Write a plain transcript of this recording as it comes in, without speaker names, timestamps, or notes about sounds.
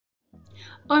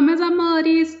Oi, meus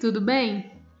amores, tudo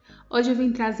bem? Hoje eu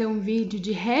vim trazer um vídeo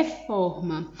de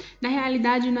reforma. Na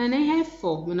realidade, não é nem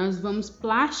reforma, nós vamos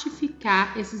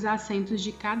plastificar esses assentos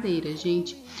de cadeira,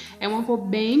 gente. É uma cor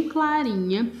bem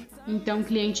clarinha, então o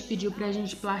cliente pediu pra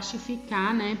gente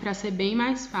plastificar, né, pra ser bem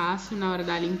mais fácil na hora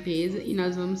da limpeza, e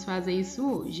nós vamos fazer isso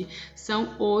hoje.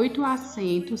 São 8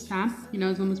 assentos, tá? E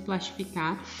nós vamos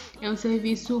plastificar. É um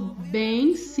serviço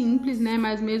bem simples, né,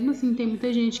 mas mesmo assim tem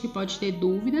muita gente que pode ter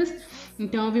dúvidas.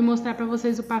 Então eu vim mostrar pra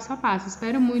vocês o passo a passo.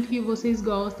 Espero muito que vocês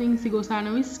gostem. Se gostar,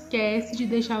 não esquece de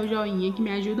deixar o joinha, que me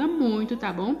ajuda muito,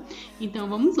 tá bom? Então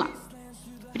vamos lá.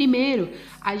 Primeiro,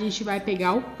 a gente vai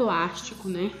pegar o plástico,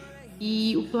 né?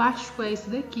 E o plástico é esse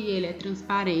daqui, ele é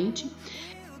transparente.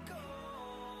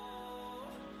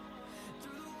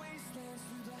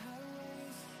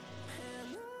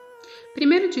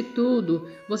 Primeiro de tudo,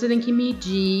 você tem que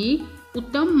medir o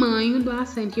tamanho do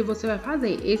assento que você vai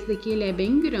fazer. Esse daqui ele é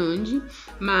bem grande,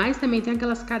 mas também tem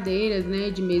aquelas cadeiras, né,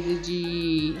 de mesa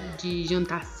de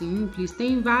jantar simples.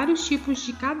 Tem vários tipos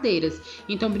de cadeiras.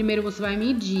 Então primeiro você vai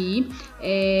medir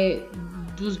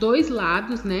dos dois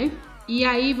lados, né? E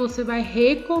aí você vai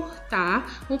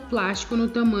recortar o plástico no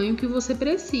tamanho que você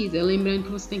precisa. Lembrando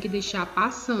que você tem que deixar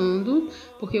passando,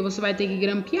 porque você vai ter que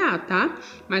grampear, tá?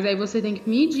 Mas aí você tem que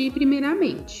medir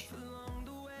primeiramente.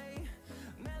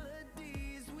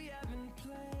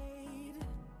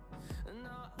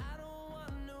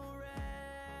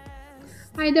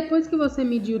 Aí depois que você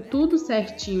mediu tudo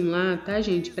certinho lá, tá,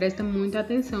 gente? Presta muita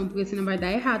atenção, porque senão vai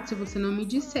dar errado se você não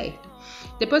medir certo.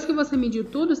 Depois que você mediu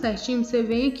tudo certinho, você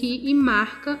vem aqui e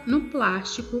marca no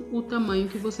plástico o tamanho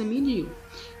que você mediu.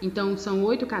 Então, são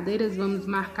 8 cadeiras, vamos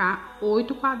marcar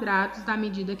 8 quadrados da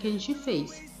medida que a gente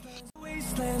fez.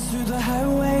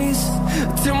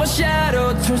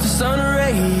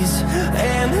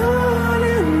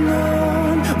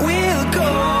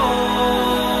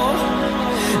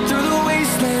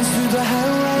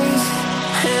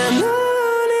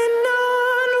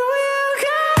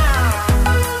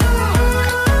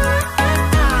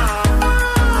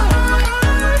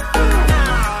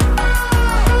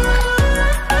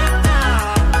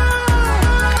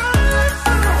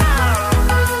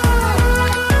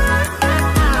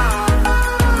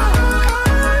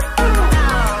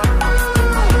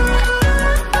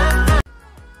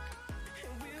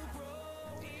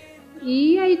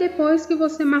 E aí depois que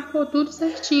você marcou tudo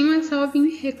certinho, é só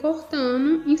vir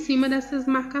recortando em cima dessas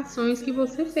marcações que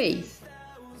você fez.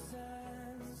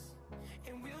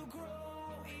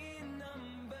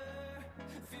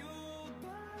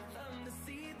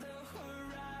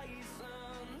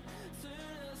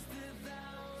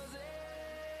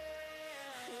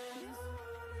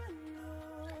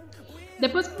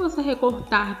 Depois que você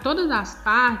recortar todas as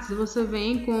partes, você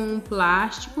vem com o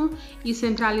plástico e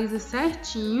centraliza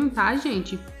certinho, tá,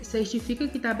 gente? Certifica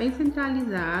que tá bem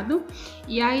centralizado.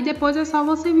 E aí depois é só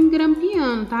você vir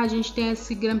grampeando, tá? A gente tem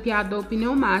esse grampeador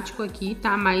pneumático aqui,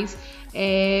 tá? Mas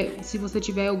se você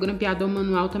tiver o grampeador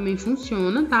manual também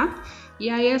funciona, tá? E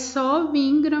aí é só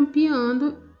vir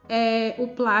grampeando o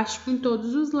plástico em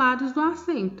todos os lados do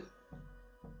assento.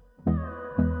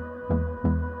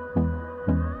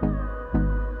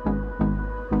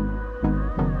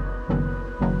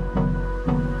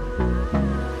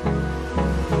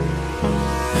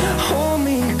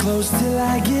 Till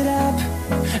I get up,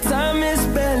 time is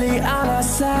barely on our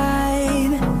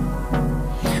side.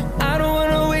 I don't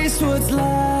wanna waste what's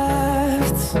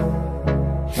left.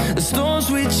 The storms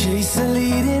we chase are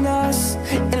leading us,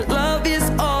 and love is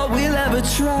all we'll ever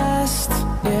trust.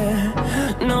 Yeah,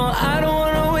 no, I don't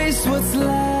wanna waste what's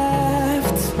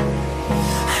left.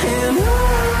 And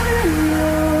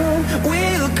on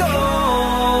we'll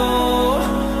go,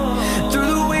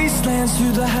 through the wastelands,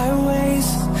 through the highways,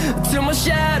 till my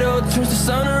shadow turns to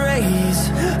sun rays.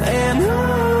 And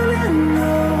on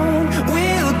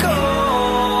we'll go,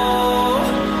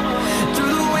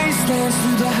 through the wastelands,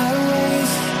 through the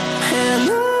highways. And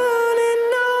on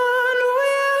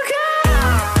we'll go.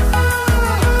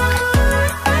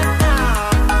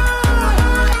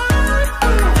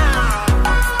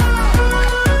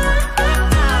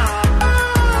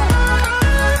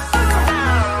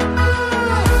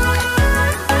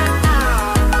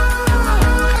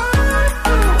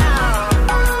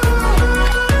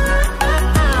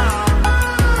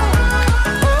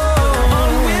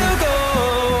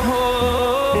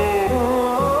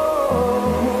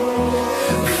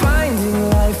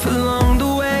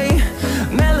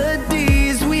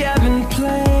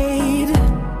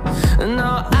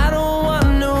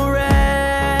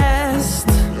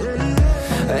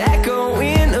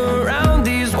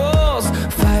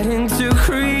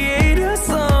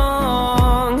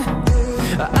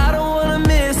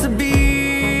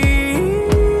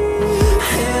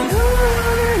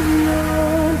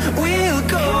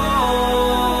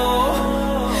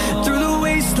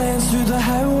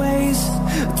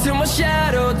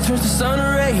 turns to sun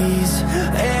rays,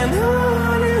 and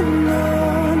on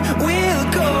we'll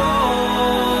go,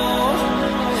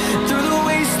 through the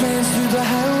wastelands, through the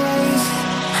highways,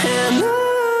 and on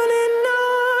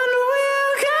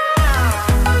we'll go.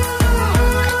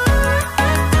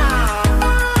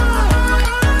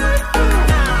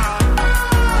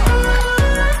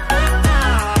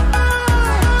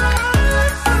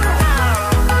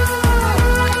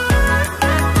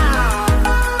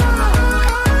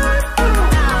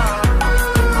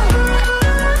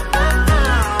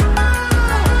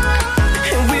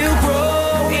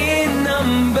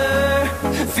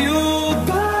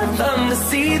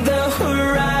 See the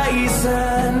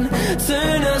horizon,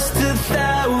 turn us to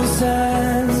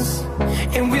thousands,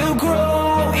 and we'll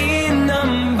grow in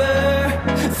number,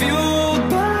 fueled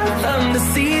by them to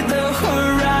see the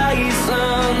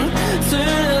horizon,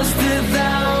 turn us to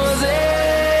thousands,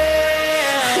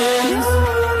 and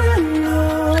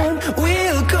on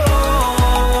we'll go,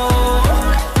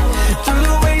 through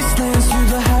the wastelands, through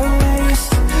the highways,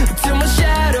 till my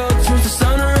shadow turns to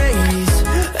sun rays,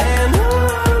 and on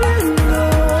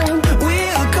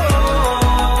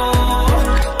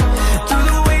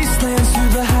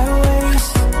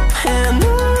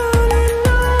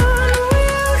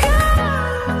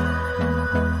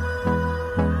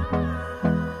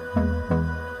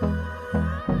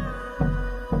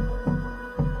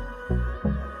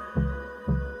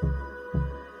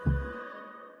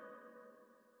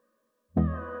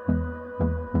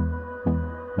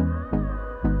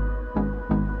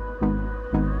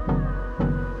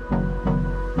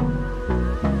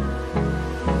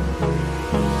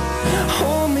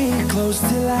close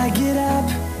till I get up.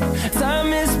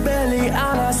 Time is barely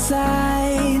on our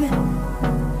side.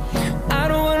 I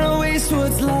don't wanna waste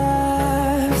what's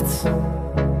left.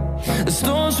 The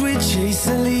storms we chase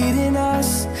are leading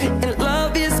us, and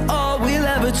love is all we'll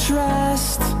ever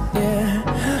trust. Yeah,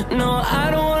 no, I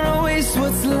don't wanna waste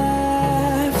what's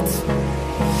left.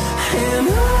 And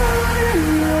on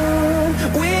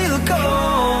we'll go,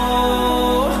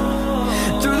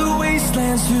 through the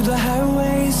wastelands, through the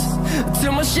highways,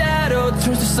 till my shadow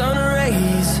turns to sun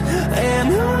rays,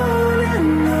 and on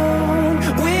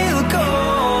we'll go,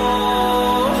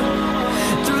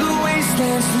 through the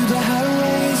wastelands, through the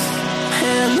highways,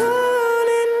 and on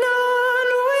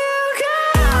we'll go.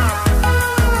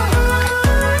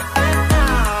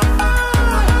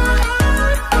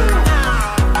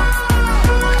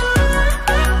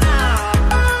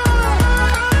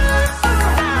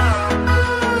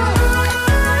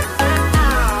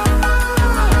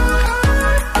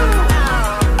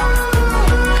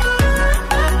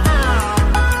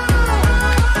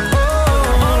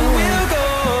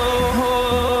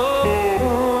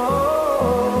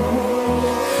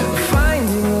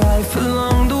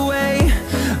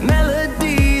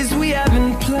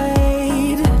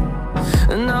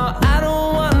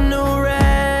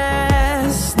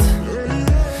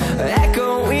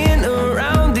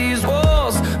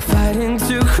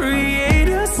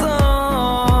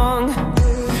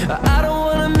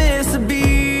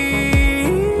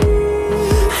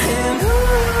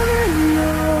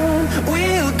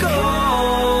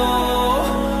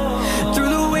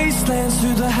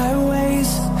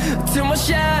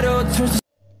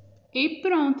 E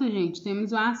pronto, gente,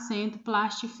 temos o assento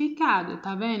plastificado,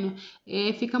 tá vendo?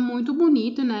 Fica muito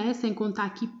bonito, né? Sem contar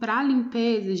que pra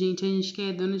limpeza, gente, a gente que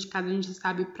é dona de casa, a gente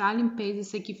sabe, pra limpeza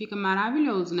isso aqui fica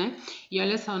maravilhoso, né? E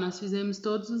olha só, nós fizemos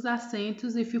todos os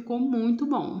assentos e ficou muito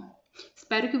bom.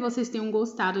 Espero que vocês tenham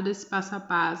gostado desse passo a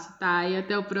passo, tá? E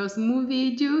até o próximo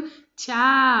vídeo.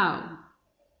 Tchau!